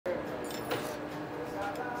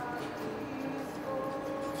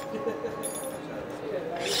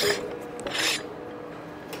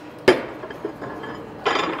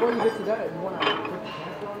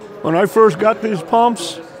When I first got these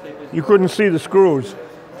pumps, you couldn't see the screws.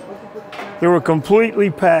 They were completely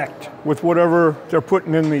packed with whatever they're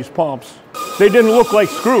putting in these pumps. They didn't look like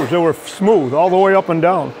screws. They were smooth all the way up and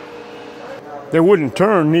down. They wouldn't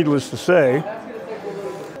turn, needless to say.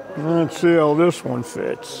 Let's see how this one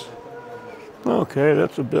fits. Okay,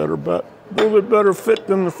 that's a little bit better fit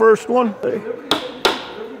than the first one.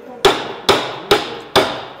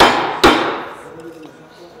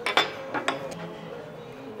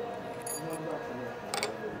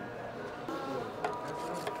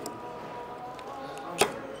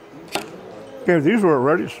 Okay, these were a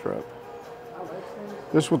Redi-strip.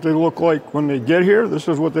 This is what they look like when they get here. This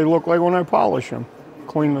is what they look like when I polish them.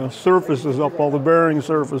 Clean the surfaces up, all the bearing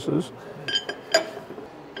surfaces.